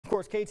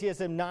course,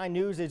 KTSM 9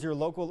 News is your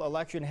local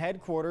election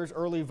headquarters.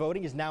 Early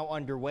voting is now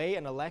underway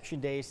and election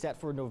day is set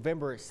for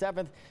November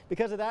 7th.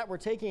 Because of that, we're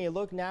taking a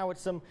look now at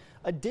some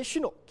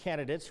additional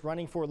candidates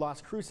running for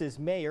Las Cruces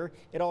Mayor.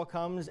 It all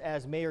comes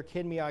as Mayor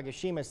Ken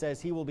Miyagishima says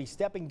he will be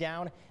stepping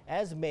down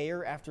as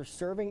mayor after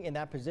serving in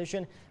that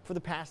position for the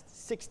past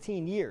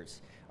 16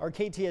 years. Our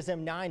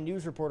KTSM 9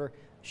 News reporter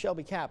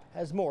Shelby Kapp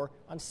has more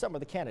on some of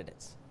the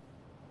candidates.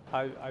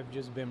 I've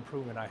just been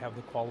proven I have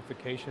the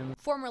qualifications.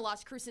 Former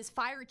Las Cruces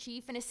Fire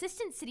Chief and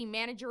Assistant City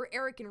Manager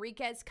Eric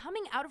Enriquez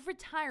coming out of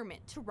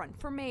retirement to run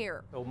for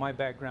mayor. So my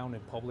background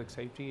in public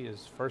safety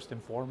is first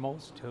and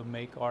foremost to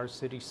make our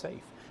city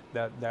safe.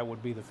 That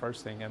would be the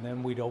first thing, and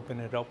then we'd open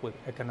it up with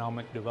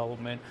economic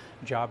development,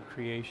 job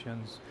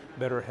creations,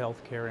 better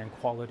health care, and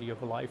quality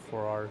of life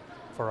for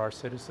our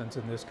citizens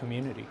in this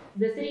community.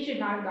 The city should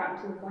not have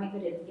gotten to the point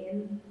that it's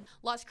in.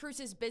 Las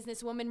Cruces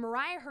businesswoman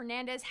Mariah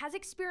Hernandez has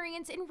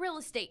experience in real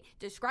estate,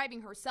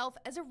 describing herself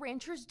as a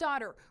rancher's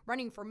daughter,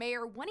 running for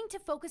mayor, wanting to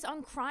focus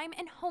on crime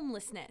and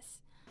homelessness.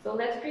 So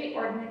let's create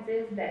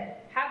ordinances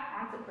that have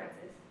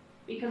consequences,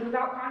 because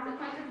without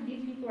consequences,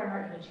 these people are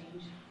not going to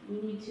change.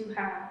 We need to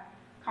have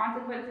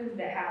consequences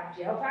that have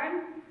jail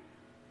time,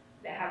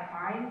 that have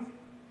fines,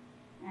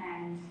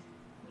 and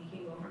we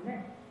can go from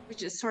there.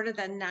 Which is sort of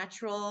the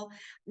natural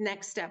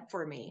next step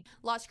for me.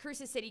 Las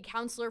Cruces City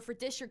Councilor for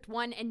District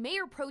 1 and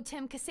Mayor Pro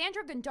Tem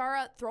Cassandra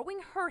Gandara throwing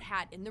her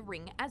hat in the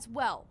ring as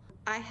well.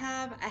 I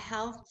have a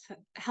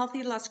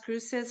healthy Las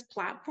Cruces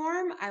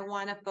platform. I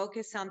want to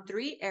focus on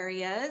 3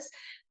 areas.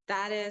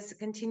 That is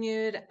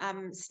continued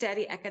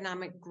steady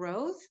economic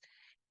growth,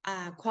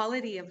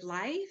 quality of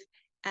life,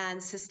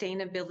 and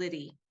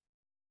sustainability.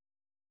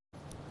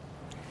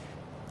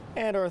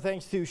 And our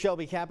thanks to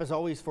Shelby Kapp, as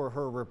always, for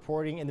her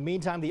reporting. In the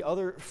meantime, the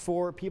other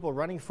 4 people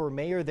running for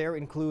mayor there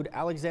include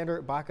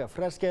Alexander Baca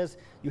Fresquez,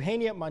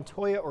 Eugenia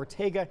Montoya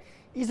Ortega,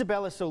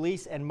 Isabella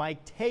Solis, and Mike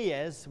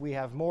Tellez. We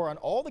have more on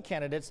all the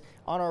candidates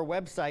on our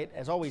website.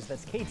 As always,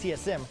 that's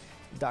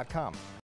KTSM.com.